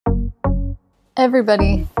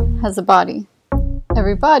Everybody has a body.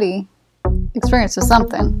 Every body experiences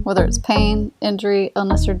something, whether it's pain, injury,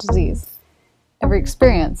 illness, or disease. Every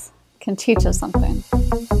experience can teach us something.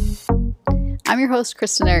 I'm your host,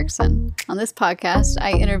 Kristen Erickson. On this podcast,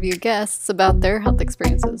 I interview guests about their health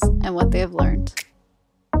experiences and what they have learned.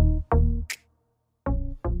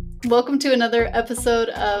 Welcome to another episode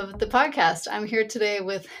of the podcast. I'm here today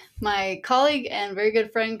with my colleague and very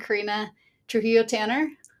good friend, Corinna Trujillo Tanner.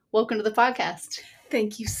 Welcome to the podcast.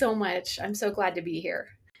 Thank you so much. I'm so glad to be here.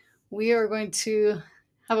 We are going to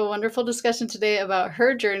have a wonderful discussion today about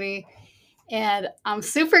her journey, and I'm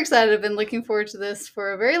super excited. I've been looking forward to this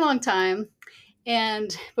for a very long time.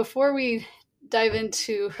 And before we dive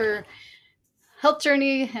into her health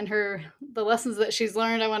journey and the lessons that she's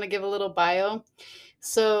learned, I want to give a little bio.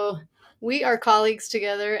 So we are colleagues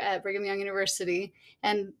together at Brigham Young University,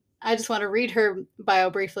 and I just want to read her bio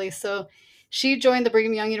briefly. So she joined the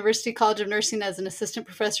Brigham Young University College of Nursing as an assistant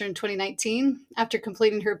professor in 2019 after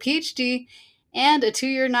completing her PhD and a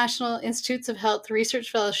 2-year National Institutes of Health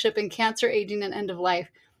research fellowship in cancer, aging, and end of life.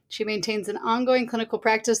 She maintains an ongoing clinical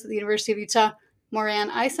practice at the University of Utah Moran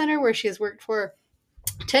Eye Center, where she has worked for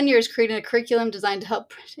 10 years creating a curriculum designed to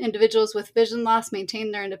help individuals with vision loss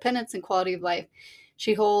maintain their independence and quality of life.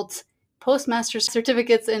 She holds postmaster's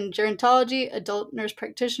certificates in gerontology, adult nurse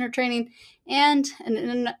practitioner training, and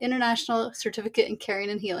an international certificate in caring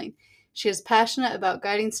and healing. She is passionate about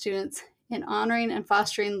guiding students in honoring and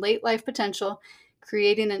fostering late life potential,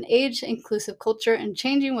 creating an age-inclusive culture, and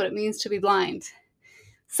changing what it means to be blind.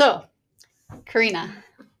 So, Corinna,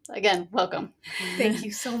 again, welcome. Thank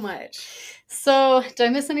you so much. So, did I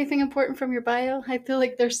miss anything important from your bio? I feel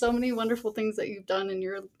like there's so many wonderful things that you've done in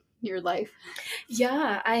your life.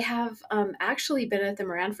 Yeah, I have actually been at the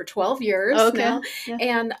Moran for 12 years now. Yeah.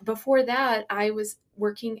 And before that, I was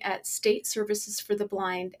working at State Services for the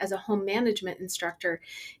Blind as a home management instructor,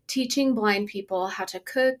 teaching blind people how to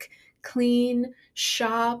cook, clean,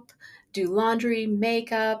 shop, do laundry,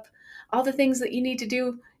 makeup, all the things that you need to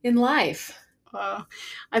do in life. Wow.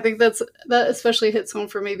 I think that especially hits home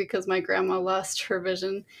for me because my grandma lost her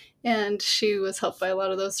vision and she was helped by a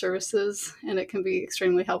lot of those services, and it can be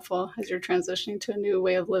extremely helpful as you're transitioning to a new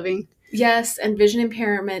way of living. Yes, and vision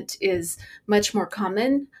impairment is much more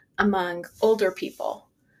common among older people.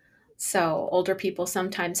 So older people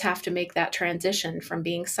sometimes have to make that transition from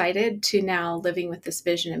being sighted to now living with this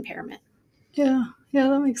vision impairment. Yeah,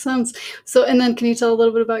 that makes sense. So, and then can you tell a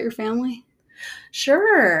little bit about your family?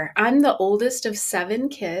 Sure. I'm the oldest of 7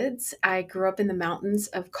 kids. I grew up in the mountains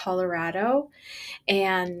of Colorado,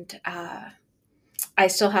 and I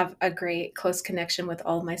still have a great close connection with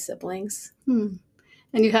all my siblings. And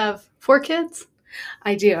you have 4 kids?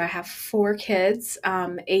 I do. I have 4 kids,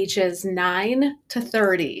 ages 9 to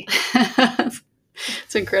 30.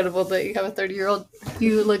 It's incredible that you have a 30-year-old.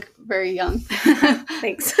 You look very young.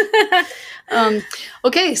 Thanks.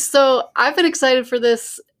 Okay, so I've been excited for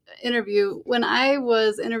this interview. When I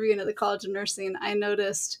was interviewing at the College of Nursing, I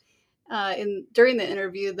noticed during the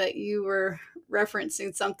interview that you were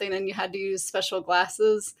referencing something and you had to use special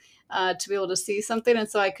glasses to be able to see something. And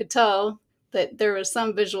so I could tell that there was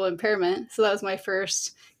some visual impairment. So that was my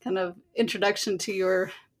first kind of introduction to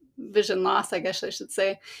your vision loss, I guess I should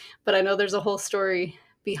say. But I know there's a whole story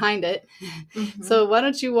behind it. Mm-hmm. So why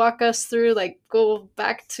don't you walk us through, go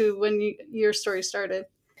back to when your story started?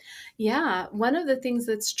 Yeah, one of the things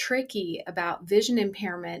that's tricky about vision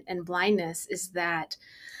impairment and blindness is that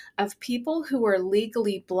of people who are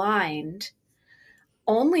legally blind,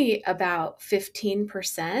 only about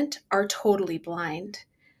 15% are totally blind.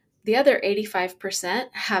 The other 85%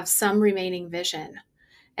 have some remaining vision.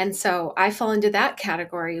 And so I fall into that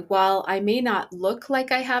category. While I may not look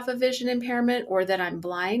like I have a vision impairment or that I'm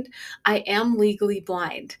blind, I am legally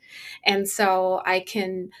blind. And so I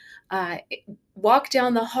can walk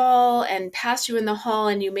down the hall and pass you in the hall,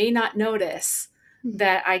 and you may not notice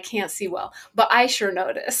that I can't see well, but I sure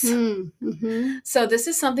notice. Mm-hmm. So this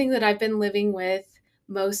is something that I've been living with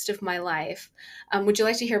most of my life. Would you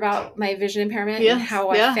like to hear about my vision impairment and how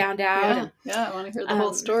I found out? Yeah, I want to hear the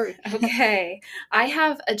whole story. Okay. I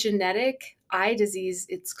have a genetic eye disease.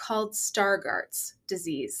 It's called Stargardt's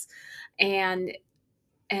disease. And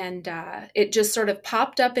it just sort of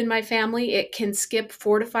popped up in my family. It can skip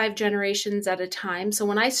 4 to 5 generations at a time. So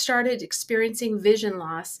when I started experiencing vision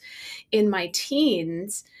loss in my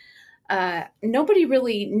teens, nobody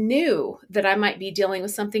really knew that I might be dealing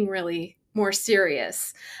with something really more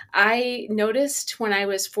serious. I noticed when I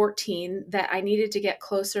was 14 that I needed to get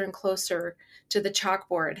closer and closer to the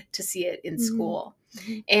chalkboard to see it in school.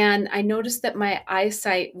 And I noticed that my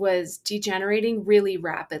eyesight was degenerating really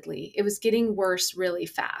rapidly. It was getting worse really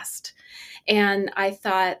fast. And I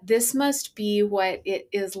thought, this must be what it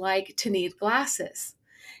is like to need glasses.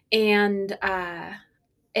 And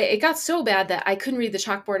it got so bad that I couldn't read the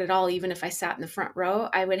chalkboard at all, even if I sat in the front row.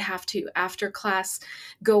 I would have to, after class,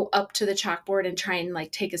 go up to the chalkboard and try and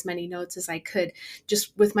like take as many notes as I could,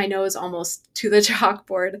 just with my nose almost to the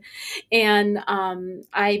chalkboard. And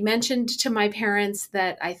I mentioned to my parents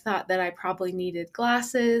that I thought that I probably needed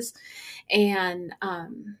glasses. And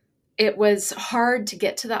it was hard to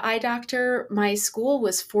get to the eye doctor. My school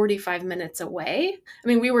was 45 minutes away. I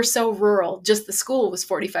mean, we were so rural, just the school was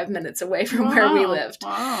 45 minutes away from where we lived.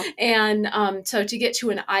 Wow. And so to get to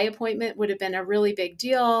an eye appointment would have been a really big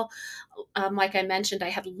deal. Like I mentioned, I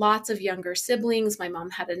had lots of younger siblings. My mom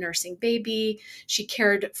had a nursing baby. She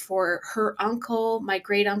cared for her uncle, my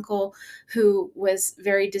great uncle, who was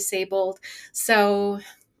very disabled. So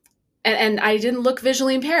and I didn't look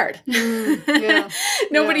visually impaired. Yeah.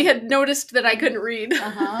 Nobody had noticed that I couldn't read.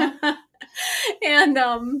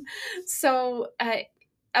 And so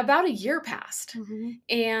about a year passed.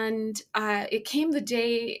 And it came the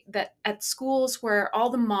day that at schools where all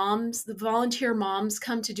the moms, the volunteer moms,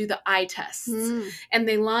 come to do the eye tests. And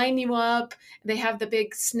they line you up. They have the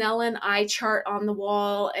big Snellen eye chart on the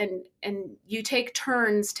wall. And you take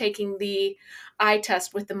turns taking the eye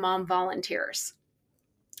test with the mom volunteers.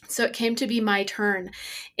 So it came to be my turn,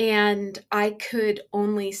 and I could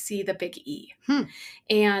only see the big E.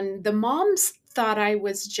 And the moms thought I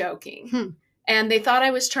was joking. And they thought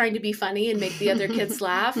I was trying to be funny and make the other kids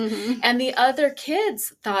laugh. And the other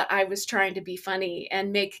kids thought I was trying to be funny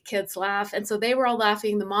and make kids laugh. And so they were all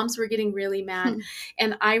laughing. The moms were getting really mad.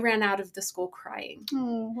 And I ran out of the school crying.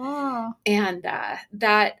 Oh, wow. And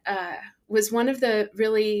that was one of the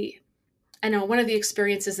really... I know one of the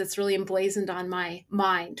experiences that's really emblazoned on my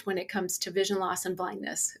mind when it comes to vision loss and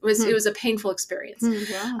blindness. It was a painful experience.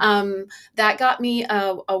 Yeah. That got me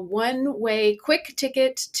a one-way quick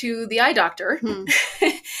ticket to the eye doctor.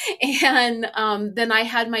 And then I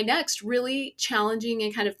had my next really challenging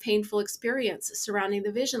and kind of painful experience surrounding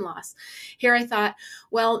the vision loss. Here I thought,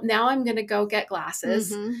 well, now I'm going to go get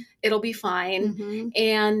glasses. It'll be fine.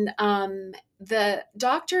 And the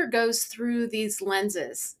doctor goes through these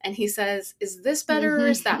lenses and he says, is this better or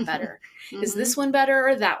is that better? Is this one better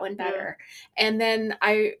or that one better? And then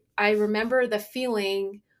I remember the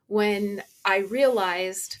feeling when I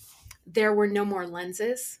realized there were no more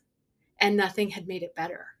lenses and nothing had made it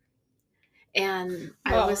better. And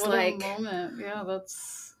I was like, a moment. Yeah,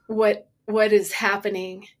 that's what is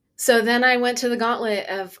happening? So then I went to the gauntlet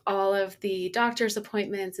of all of the doctor's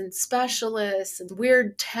appointments and specialists and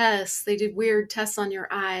weird tests. They did weird tests on your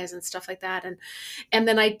eyes and stuff like that. And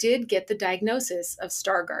then I did get the diagnosis of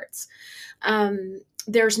Stargardt's.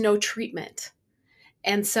 There's no treatment.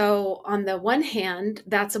 And so on the one hand,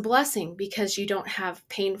 that's a blessing because you don't have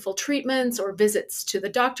painful treatments or visits to the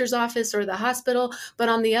doctor's office or the hospital. But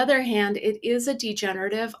on the other hand, it is a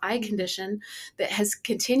degenerative eye condition that has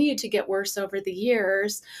continued to get worse over the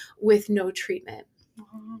years with no treatment.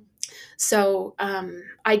 So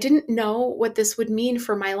I didn't know what this would mean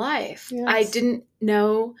for my life. Yes. I didn't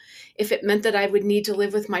know if it meant that I would need to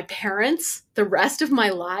live with my parents the rest of my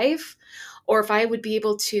life, or if I would be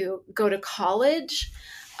able to go to college.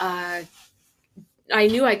 I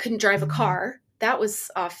knew I couldn't drive a car. That was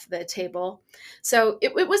off the table. So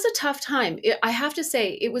it was a tough time. I have to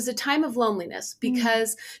say, it was a time of loneliness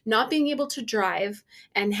because not being able to drive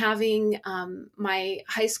and having my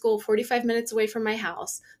high school 45 minutes away from my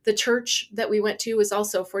house, the church that we went to was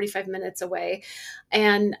also 45 minutes away.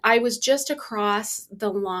 And I was just across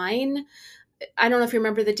the line. I don't know if you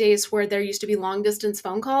remember the days where there used to be long distance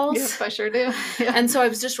phone calls. Yes, I sure do. Yeah. And so I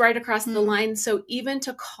was just right across the line. So even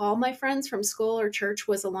to call my friends from school or church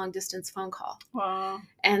was a long distance phone call. Wow.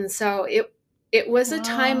 And so it was a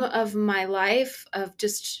time of my life of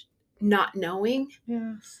just not knowing.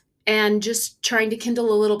 Yes. And just trying to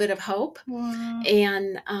kindle a little bit of hope. Wow.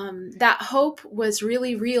 And that hope was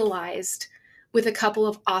really realized with a couple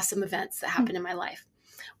of awesome events that happened in my life.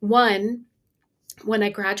 One, when I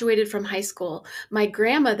graduated from high school, my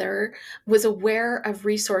grandmother was aware of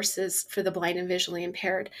resources for the blind and visually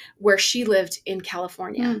impaired where she lived in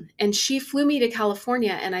California. And she flew me to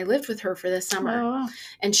California and I lived with her for the summer. Oh, wow.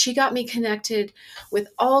 And she got me connected with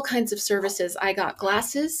all kinds of services. I got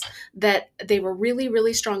glasses that they were really,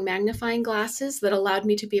 really strong magnifying glasses that allowed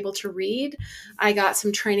me to be able to read. I got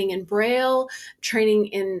some training in Braille, training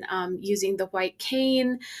in using the white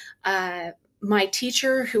cane. My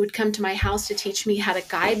teacher who would come to my house to teach me had a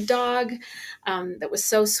guide dog that was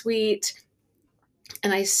so sweet.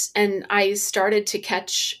 I started to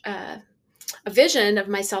catch a vision of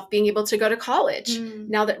myself being able to go to college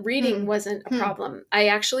now that reading wasn't a problem. I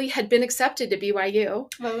actually had been accepted to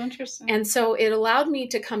BYU. Oh, interesting. And so it allowed me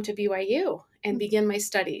to come to BYU and begin my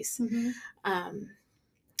studies.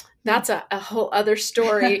 That's a whole other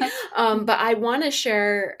story. But I want to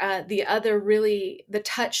share the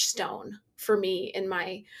touchstone for me in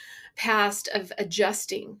my past of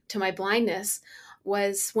adjusting to my blindness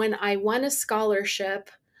was when I won a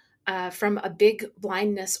scholarship from a big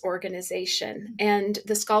blindness organization. And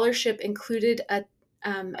the scholarship included a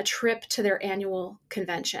trip to their annual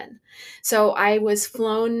convention. So I was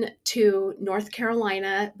flown to North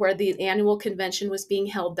Carolina, where the annual convention was being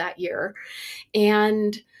held that year.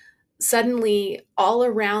 And suddenly, all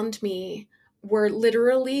around me were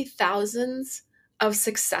literally thousands of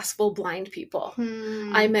successful blind people.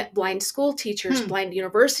 I met blind school teachers, blind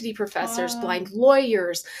university professors, blind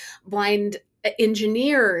lawyers, blind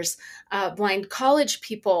engineers, blind college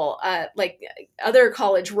people, like other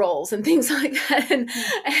college roles and things like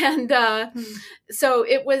that. So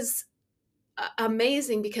it was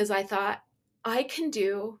amazing because I thought, I can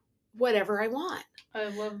do whatever I want. I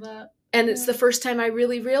love that. And it's the first time I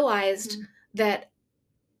really realized that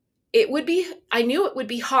I knew it would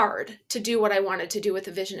be hard to do what I wanted to do with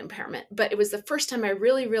a vision impairment, but it was the first time I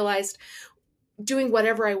really realized doing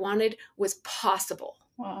whatever I wanted was possible.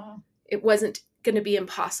 Wow. It wasn't going to be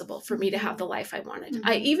impossible for me to have the life I wanted.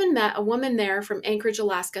 I even met a woman there from Anchorage,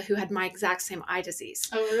 Alaska, who had my exact same eye disease,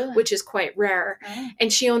 which is quite rare.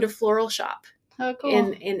 And she owned a floral shop. Oh, cool.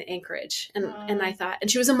 in Anchorage. And I thought, and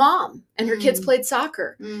she was a mom and her kids played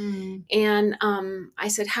soccer. And I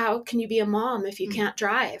said, how can you be a mom if you can't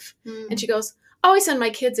drive? And she goes, oh, I send my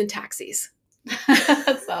kids in taxis.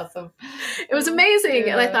 That's awesome. It was amazing.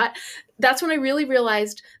 And I thought, that's when I really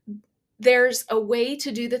realized there's a way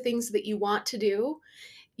to do the things that you want to do.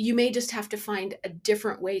 You may just have to find a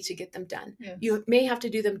different way to get them done. Yes. You may have to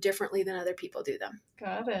do them differently than other people do them.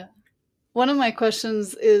 Got it. One of my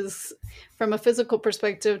questions is, from a physical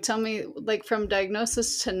perspective, tell me, like, from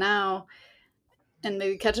diagnosis to now, and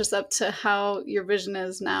maybe catch us up to how your vision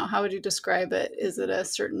is now. How would you describe it? Is it a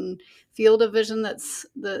certain field of vision that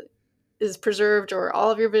is preserved, or all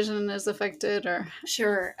of your vision is affected? Or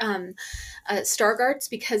Sure. Stargardt's,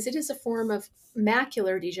 because it is a form of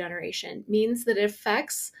macular degeneration, means that it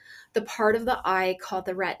affects the part of the eye called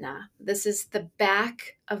the retina. This is the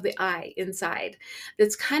back of the eye inside.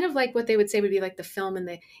 It's kind of like what they would say would be like the film in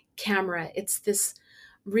the camera. It's this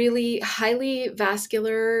really highly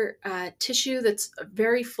vascular tissue that's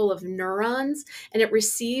very full of neurons, and it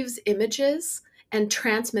receives images and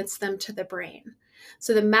transmits them to the brain.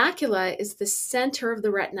 So the macula is the center of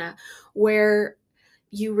the retina where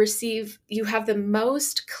you have the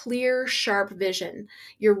most clear, sharp vision.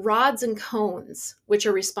 Your rods and cones, which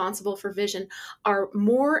are responsible for vision, are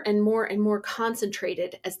more and more and more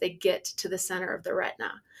concentrated as they get to the center of the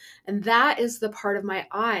retina. And that is the part of my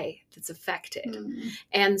eye that's affected.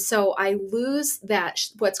 And so I lose that,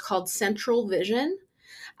 what's called central vision,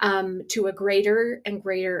 to a greater and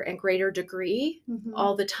greater and greater degree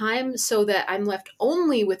all the time, so that I'm left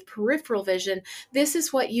only with peripheral vision. This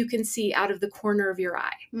is what you can see out of the corner of your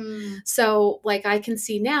eye. So like I can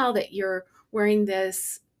see now that you're wearing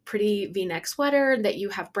this pretty V-neck sweater, that you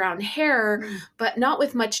have brown hair, but not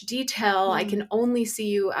with much detail. I can only see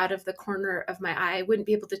you out of the corner of my eye. I wouldn't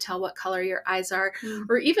be able to tell what color your eyes are,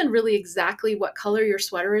 or even really exactly what color your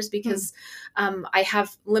sweater is, because I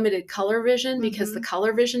have limited color vision, because the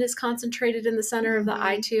color vision is concentrated in the center of the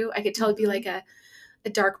eye too. I could tell it'd be like a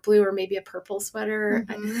dark blue or maybe a purple sweater.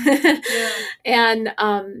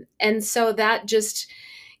 And so that just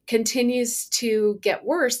continues to get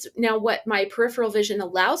worse. Now, what my peripheral vision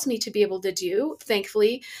allows me to be able to do,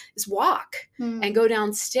 thankfully, is walk and go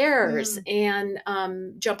downstairs and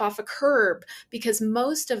jump off a curb, because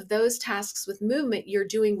most of those tasks with movement you're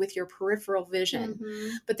doing with your peripheral vision.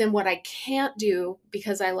 But then what I can't do,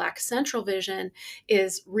 because I lack central vision,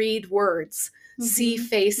 is read words, see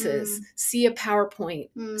faces, see a PowerPoint,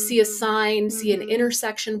 see a sign, see an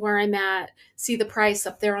intersection where I'm at, see the price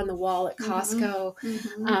up there on the wall at Costco.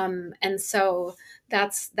 And so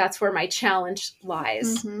that's where my challenge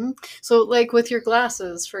lies. So like with your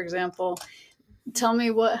glasses, for example, Tell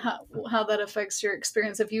me how that affects your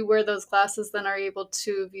experience. If you wear those glasses, then are you able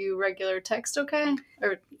to view regular text okay?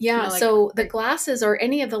 Or, Yeah, like, so the glasses or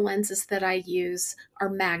any of the lenses that I use are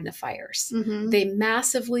magnifiers. mm-hmm. They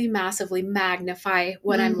massively, massively magnify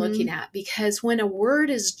what I'm looking at, because when a word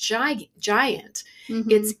is giant,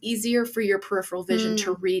 it's easier for your peripheral vision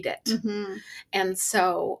to read it. And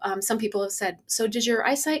so some people have said, so does your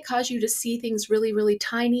eyesight cause you to see things really, really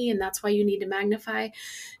tiny and that's why you need to magnify?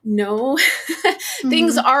 No,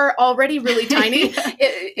 things are already really tiny.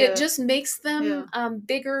 It just makes them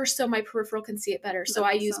bigger so my peripheral can see it better. So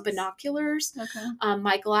I use binoculars. Okay.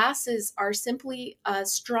 My glasses are simply a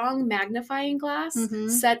strong magnifying glass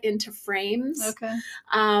set into frames. Okay.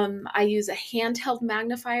 I use a handheld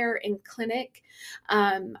magnifier in clinic.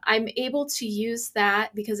 I'm able to use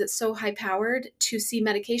that because it's so high powered to see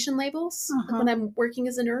medication labels when I'm working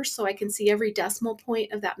as a nurse, so I can see every decimal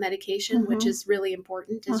point of that medication, which is really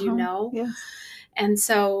important, as you know. Yes. And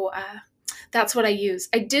so that's what I use.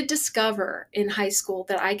 I did discover in high school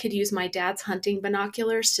that I could use my dad's hunting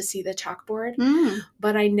binoculars to see the chalkboard,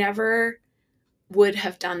 but I never would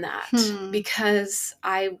have done that because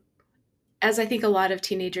as I think a lot of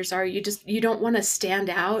teenagers are, you don't want to stand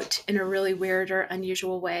out in a really weird or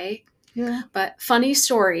unusual way. Yeah. But funny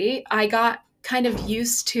story, I got kind of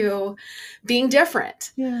used to being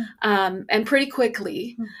different and pretty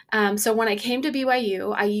quickly. So when I came to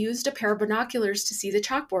BYU, I used a pair of binoculars to see the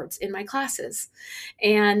chalkboards in my classes.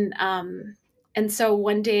 And so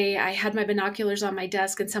one day I had my binoculars on my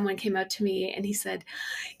desk and someone came up to me and he said,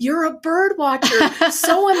 "You're a bird watcher.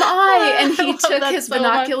 So am I." And he took his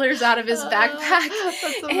binoculars out of his backpack.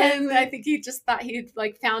 And I think he just thought he'd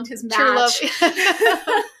like found his match. True love.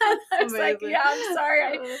 I was like, yeah, I'm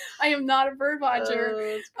sorry. I am not a bird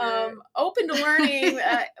watcher. Open to learning,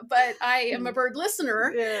 but I am a bird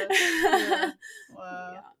listener. Yeah.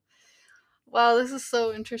 Wow. Yeah. Wow, this is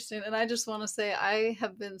so interesting. And I just want to say I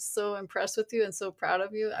have been so impressed with you and so proud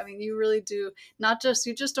of you. I mean, you really do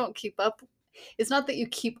you just don't keep up. It's not that you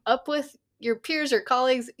keep up with your peers or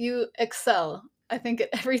colleagues, you excel, I think, at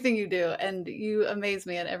everything you do. And you amaze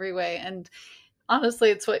me in every way. And honestly,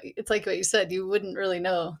 it's like what you said, you wouldn't really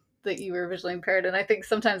know that you were visually impaired. And I think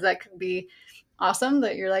sometimes that can be awesome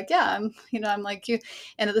that you're like, yeah, I'm like you.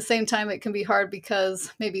 And at the same time, it can be hard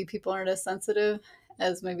because maybe people aren't as sensitive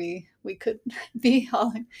as maybe we could be.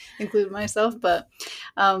 I'll include myself, but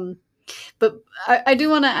I do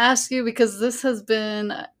want to ask you, because this has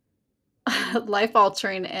been life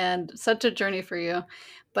altering and such a journey for you,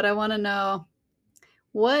 but I want to know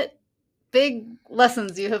what big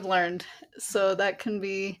lessons you have learned. So that can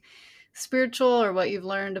be spiritual or what you've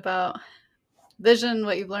learned about vision,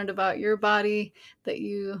 what you've learned about your body that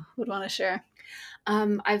you would want to share.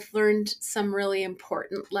 I've learned some really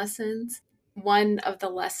important lessons. One of the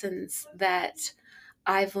lessons that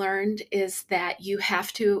I've learned is that you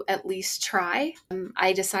have to at least try.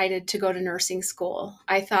 I decided to go to nursing school.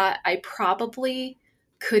 I thought I probably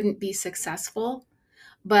couldn't be successful,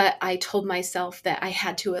 but I told myself that I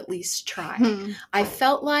had to at least try. I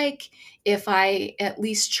felt like if I at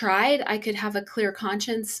least tried, I could have a clear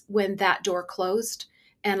conscience when that door closed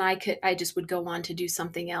and I just would go on to do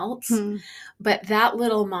something else. But that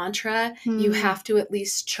little mantra, you have to at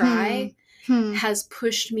least try, has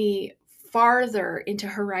pushed me farther into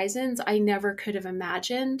horizons I never could have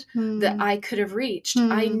imagined that I could have reached.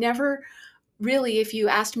 I never really, if you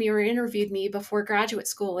asked me or interviewed me before graduate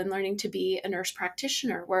school and learning to be a nurse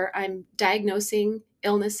practitioner where I'm diagnosing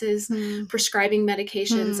illnesses, prescribing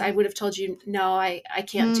medications, I would have told you, no, I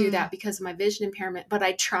can't do that because of my vision impairment. But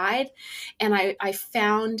I tried and I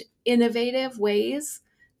found innovative ways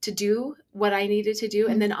to do what I needed to do.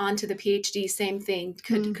 And then on to the PhD, same thing.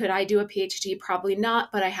 Could I do a PhD? Probably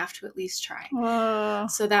not, but I have to at least try.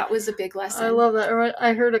 So that was a big lesson. I love that.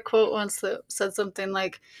 I heard a quote once that said something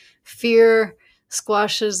like, fear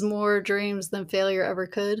squashes more dreams than failure ever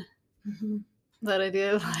could. That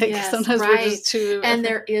idea of like, yes, sometimes we're just too... And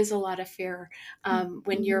there is a lot of fear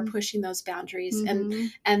when you're pushing those boundaries.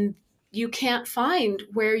 And you can't find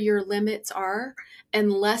where your limits are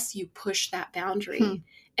unless you push that boundary.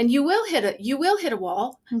 And you will hit a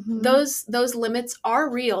wall. Those limits are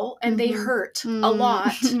real and they hurt a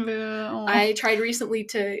lot. I tried recently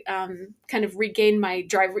to kind of regain my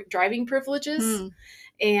driving privileges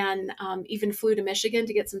and even flew to Michigan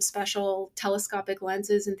to get some special telescopic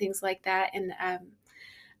lenses and things like that, and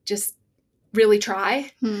just really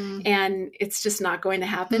try. And it's just not going to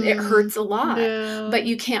happen. It hurts a lot, but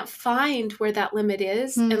you can't find where that limit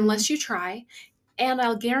is unless you try. And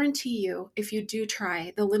I'll guarantee you, if you do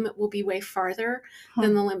try, the limit will be way farther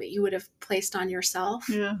than the limit you would have placed on yourself.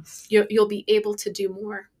 Yes. You'll be able to do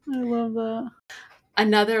more. I love that.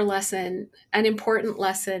 Another lesson, an important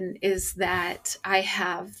lesson, is that I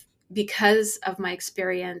have, because of my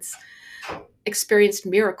experience, experienced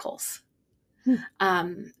miracles.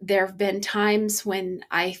 There have been times when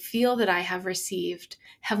I feel that I have received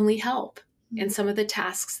heavenly help in some of the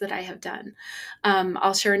tasks that I have done.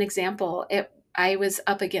 I'll share an example. I was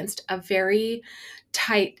up against a very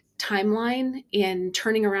tight timeline in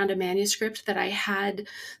turning around a manuscript that I had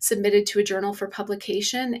submitted to a journal for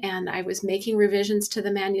publication, and I was making revisions to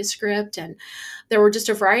the manuscript, and there were just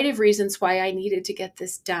a variety of reasons why I needed to get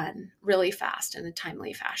this done really fast in a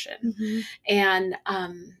timely fashion. And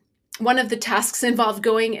one of the tasks involved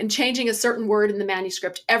going and changing a certain word in the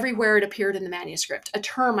manuscript everywhere it appeared in the manuscript. A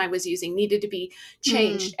term I was using needed to be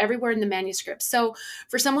changed everywhere in the manuscript. So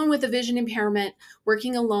for someone with a vision impairment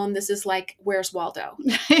working alone, this is like, where's Waldo?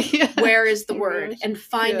 Yeah. Where is the word? And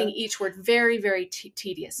finding each word very, very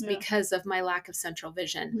tedious because of my lack of central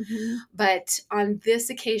vision. But on this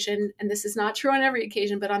occasion, and this is not true on every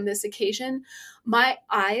occasion, but on this occasion, my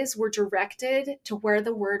eyes were directed to where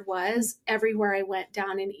the word was everywhere I went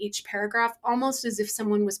down in each paragraph, almost as if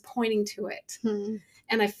someone was pointing to it.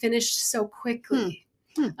 And I finished so quickly.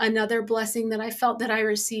 Another blessing that I felt that I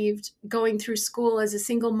received going through school as a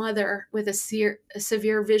single mother with a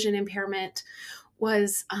severe vision impairment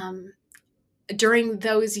was during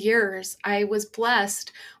those years, I was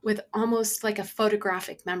blessed with almost like a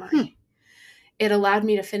photographic memory. It allowed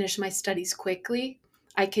me to finish my studies quickly.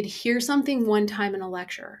 I could hear something one time in a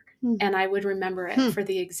lecture and I would remember it for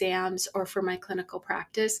the exams or for my clinical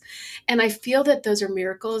practice. And I feel that those are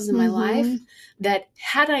miracles in my life that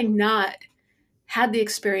had I not had the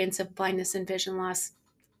experience of blindness and vision loss,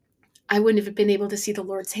 I wouldn't have been able to see the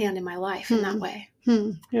Lord's hand in my life in that way.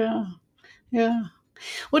 Yeah. Yeah.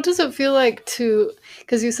 What does it feel like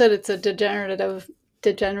because you said it's a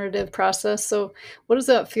degenerative process. So what does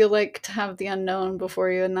that feel like to have the unknown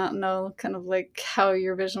before you and not know kind of like how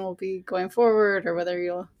your vision will be going forward or whether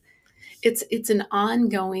you'll... It's an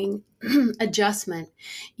ongoing adjustment.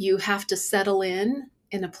 You have to settle in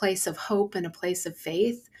a place of hope and a place of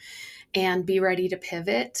faith and be ready to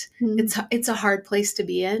pivot. It's a hard place to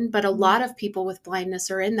be in, but a lot of people with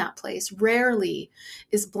blindness are in that place. Rarely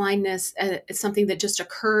is blindness something that just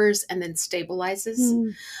occurs and then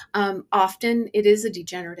stabilizes. Often it is a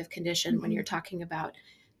degenerative condition when you're talking about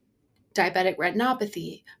diabetic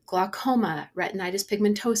retinopathy, glaucoma, retinitis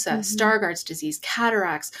pigmentosa, Stargardt's disease,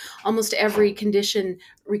 cataracts. Almost every condition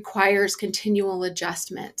requires continual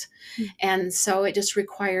adjustment. And so it just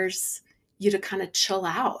requires you to kind of chill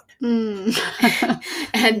out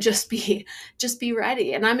and just be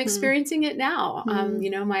ready. And I'm experiencing it now.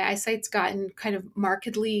 My eyesight's gotten kind of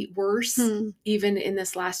markedly worse even in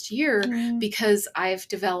this last year because I've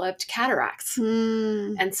developed cataracts.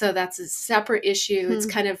 And so that's a separate issue. It's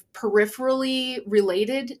kind of peripherally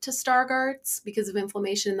related to Stargardt's because of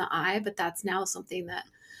inflammation in the eye, but that's now something that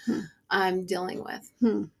I'm dealing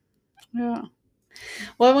with. Yeah.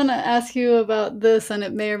 Well, I want to ask you about this, and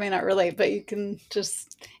it may or may not relate, but you can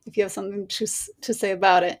just, if you have something to say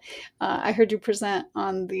about it. I heard you present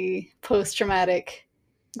on the post-traumatic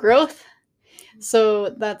growth. So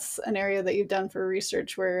that's an area that you've done for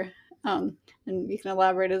research where, and you can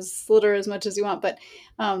elaborate as little or as much as you want, but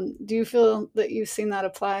do you feel that you've seen that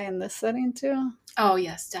apply in this setting too? Oh,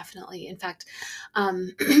 yes, definitely. In fact,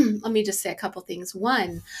 let me just say a couple things.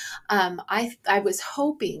 One, I was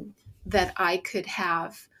hoping that I could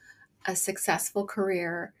have a successful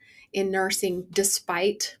career in nursing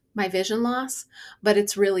despite my vision loss, but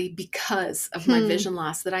it's really because of my vision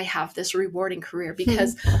loss that I have this rewarding career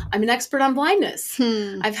because I'm an expert on blindness.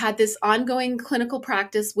 I've had this ongoing clinical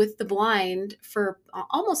practice with the blind for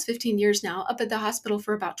almost 15 years now, up at the hospital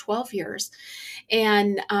for about 12 years.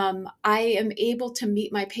 And I am able to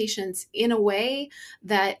meet my patients in a way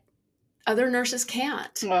that other nurses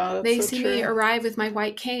can't. Wow, they see me arrive with my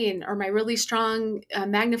white cane or my really strong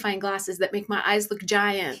magnifying glasses that make my eyes look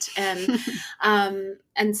giant.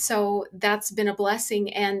 And so that's been a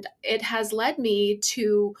blessing. And it has led me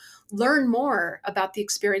to learn more about the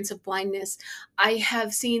experience of blindness. I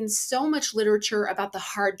have seen so much literature about the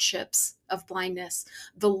hardships of blindness,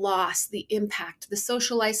 the loss, the impact, the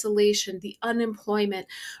social isolation, the unemployment,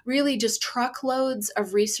 really just truckloads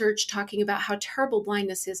of research talking about how terrible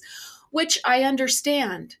blindness is, which I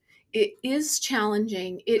understand. It is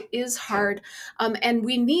challenging. It is hard. And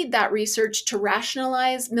we need that research to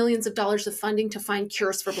rationalize millions of dollars of funding to find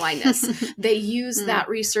cures for blindness. They use that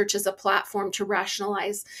research as a platform to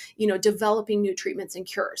rationalize, developing new treatments and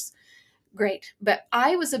cures. Great. But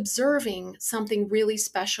I was observing something really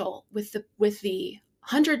special with the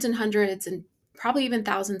hundreds and hundreds and probably even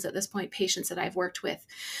thousands at this point patients that I've worked with,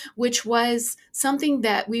 which was something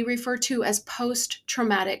that we refer to as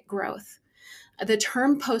post-traumatic growth. The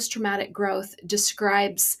term post-traumatic growth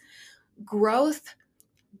describes growth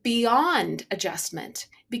beyond adjustment,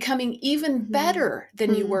 becoming even better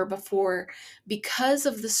than you were before because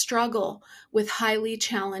of the struggle with highly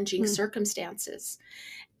challenging circumstances.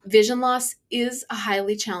 Vision loss is a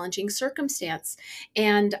highly challenging circumstance.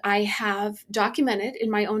 And I have documented in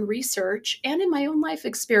my own research and in my own life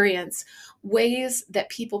experience ways that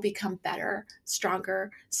people become better,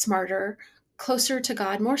 stronger, smarter, closer to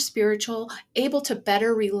God, more spiritual, able to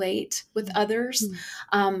better relate with others,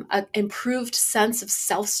 an improved sense of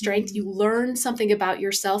self-strength. You learn something about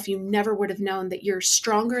yourself you never would have known, that you're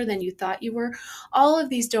stronger than you thought you were. All of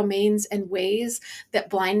these domains and ways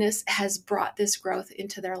that blindness has brought this growth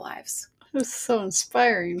into their lives. It's so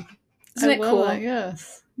inspiring. Isn't it cool? That.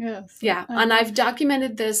 Yes. Yeah. And I've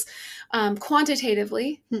documented this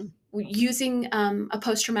quantitatively using a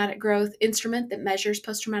post-traumatic growth instrument that measures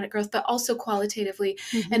post-traumatic growth, but also qualitatively,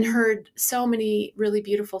 and heard so many really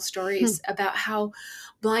beautiful stories about how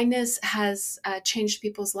blindness has changed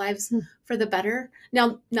people's lives for the better.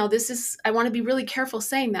 Now this is, I want to be really careful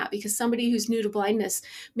saying that, because somebody who's new to blindness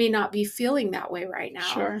may not be feeling that way right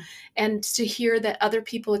now. Sure. And to hear that other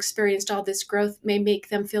people experienced all this growth may make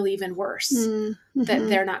them feel even worse that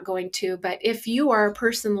they're not going to. But if you are a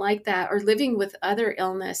person like that, or living with other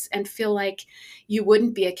illness and feel like you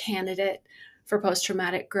wouldn't be a candidate for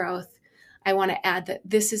post-traumatic growth, I want to add that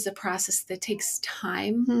this is a process that takes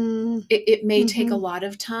time. It may take a lot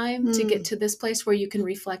of time to get to this place where you can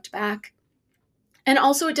reflect back. And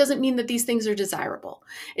also, it doesn't mean that these things are desirable.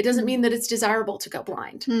 It doesn't mean that it's desirable to go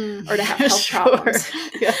blind or to have health problems.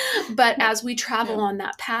 Yeah. But as we travel on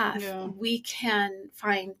that path, we can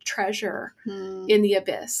find treasure in the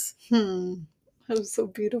abyss. That was so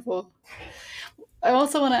beautiful. I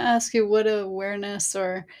also want to ask you what awareness,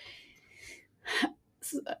 or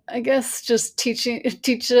I guess just teach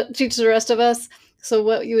the rest of us. So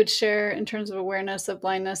what you would share in terms of awareness of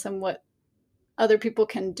blindness, and what other people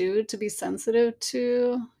can do to be sensitive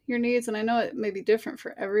to your needs. And I know it may be different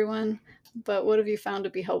for everyone, but what have you found to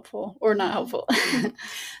be helpful or not helpful?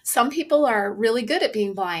 Some people are really good at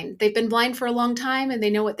being blind. They've been blind for a long time, and they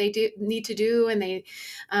know what they need to do, and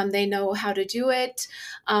they know how to do it.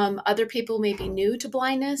 Other people may be new to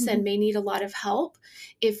blindness and may need a lot of help.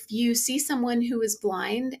 If you see someone who is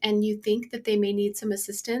blind and you think that they may need some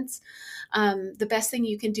assistance, the best thing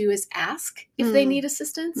you can do is ask if they need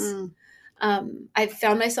assistance. I've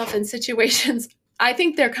found myself in situations, I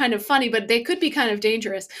think they're kind of funny, but they could be kind of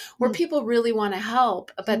dangerous, where people really want to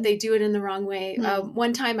help, but they do it in the wrong way.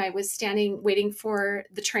 One time I was standing waiting for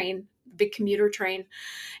the train, big commuter train,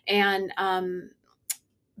 and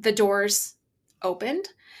the doors opened,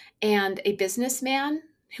 and a businessman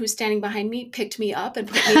who was standing behind me picked me up and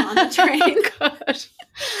put me on the train. Gosh.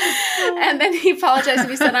 And then he apologized, and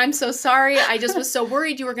he said, "I'm so sorry. I just was so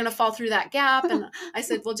worried you were going to fall through that gap." And I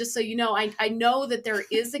said, "Well, just so you know, I know that there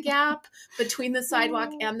is a gap between the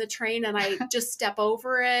sidewalk and the train, and I just step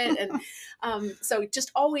over it." And so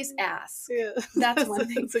just always ask. Yeah. That's one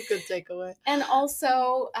thing. That's a good takeaway. And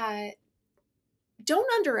also,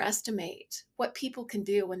 don't underestimate what people can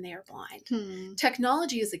do when they are blind.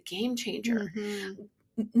 Technology is a game changer.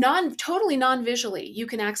 Totally non-visually. You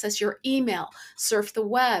can access your email, surf the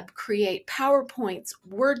web, create PowerPoints,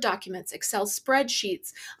 Word documents, Excel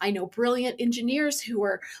spreadsheets. I know brilliant engineers who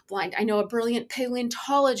are blind. I know a brilliant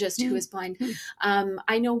paleontologist who is blind.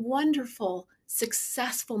 I know wonderful,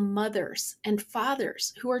 successful mothers and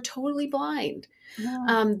fathers who are totally blind.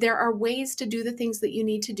 There are ways to do the things that you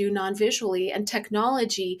need to do non-visually, and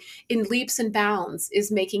technology in leaps and bounds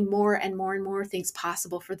is making more and more and more things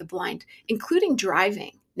possible for the blind, including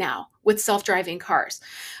driving now with self-driving cars,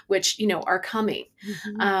 which, are coming.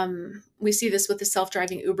 We see this with the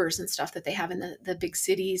self-driving Ubers and stuff that they have in the big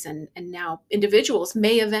cities. And now individuals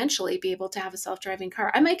may eventually be able to have a self-driving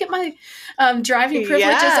car. I might get my driving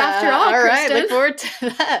privileges after all, all Kristen. right, look forward to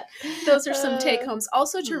that. Those are some take homes.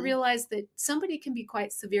 Also to realize that somebody can be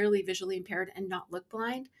quite severely visually impaired and not look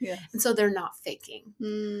blind. And so they're not faking.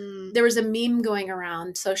 There was a meme going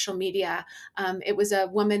around social media. It was a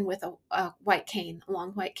woman with a white cane, a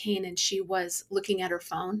long white cane, and she was looking at her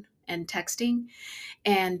phone and texting,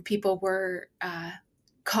 and people were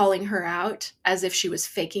calling her out as if she was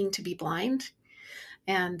faking to be blind.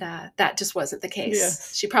 And that just wasn't the case.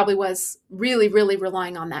 Yes. She probably was really, really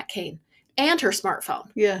relying on that cane and her smartphone.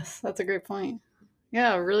 Yes, that's a great point.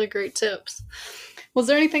 Yeah, really great tips. Was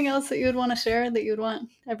there anything else that you would want to share, that you would want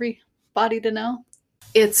every body to know?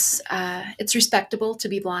 It's respectable to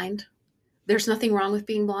be blind. There's nothing wrong with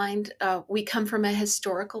being blind. We come from a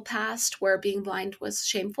historical past where being blind was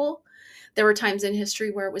shameful. There were times in history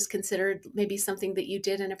where it was considered maybe something that you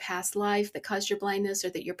did in a past life that caused your blindness, or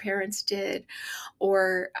that your parents did,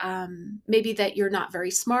 or maybe that you're not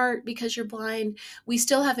very smart because you're blind. We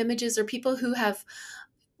still have images, or people who have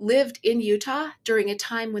lived in Utah during a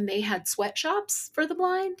time when they had sweatshops for the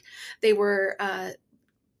blind. They were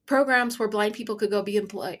programs where blind people could go be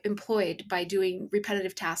employed by doing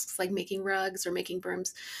repetitive tasks like making rugs or making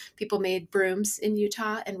brooms. People made brooms in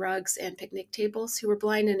Utah, and rugs and picnic tables, who were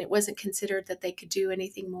blind, and it wasn't considered that they could do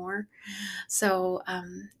anything more. So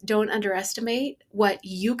don't underestimate what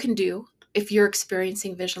you can do if you're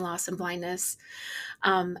experiencing vision loss and blindness,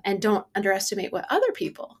 and don't underestimate what other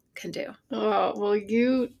people can do. Oh, well,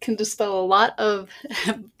 you can dispel a lot of,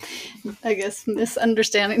 I guess,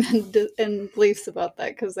 misunderstanding and beliefs about that,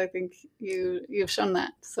 because I think you've shown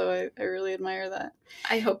that. So I really admire that.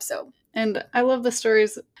 I hope so. And I love the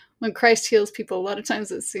stories when Christ heals people. A lot of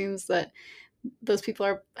times it seems that those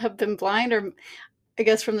people have been blind, or I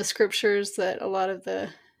guess from the scriptures, that a lot of the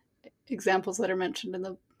examples that are mentioned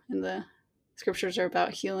in the scriptures are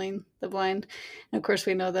about healing the blind. And of course,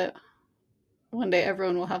 we know that one day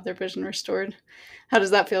everyone will have their vision restored. How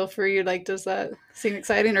does that feel for you? Like, does that seem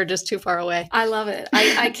exciting, or just too far away? I love it.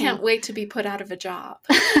 I can't wait to be put out of a job.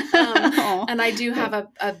 And I do have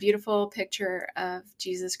a beautiful picture of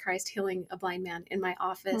Jesus Christ healing a blind man in my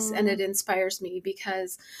office. And it inspires me,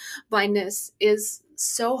 because blindness is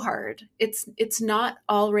so hard. It's not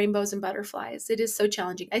all rainbows and butterflies. It is so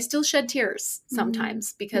challenging. I still shed tears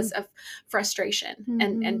sometimes because of frustration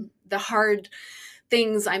and the hard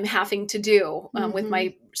things I'm having to do with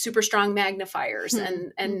my super strong magnifiers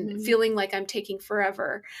and feeling like I'm taking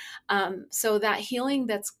forever. So that healing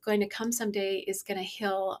that's going to come someday is going to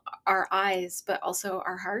heal our eyes, but also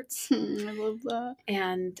our hearts. I love that.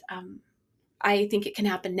 And I think it can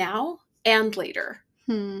happen now and later.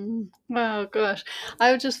 Wow, gosh.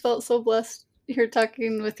 I've just felt so blessed here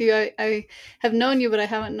talking with you. I have known you, but I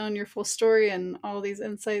haven't known your full story and all these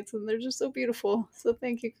insights, and they're just so beautiful. So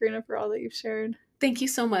thank you, Corinna, for all that you've shared. Thank you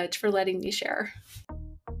so much for letting me share.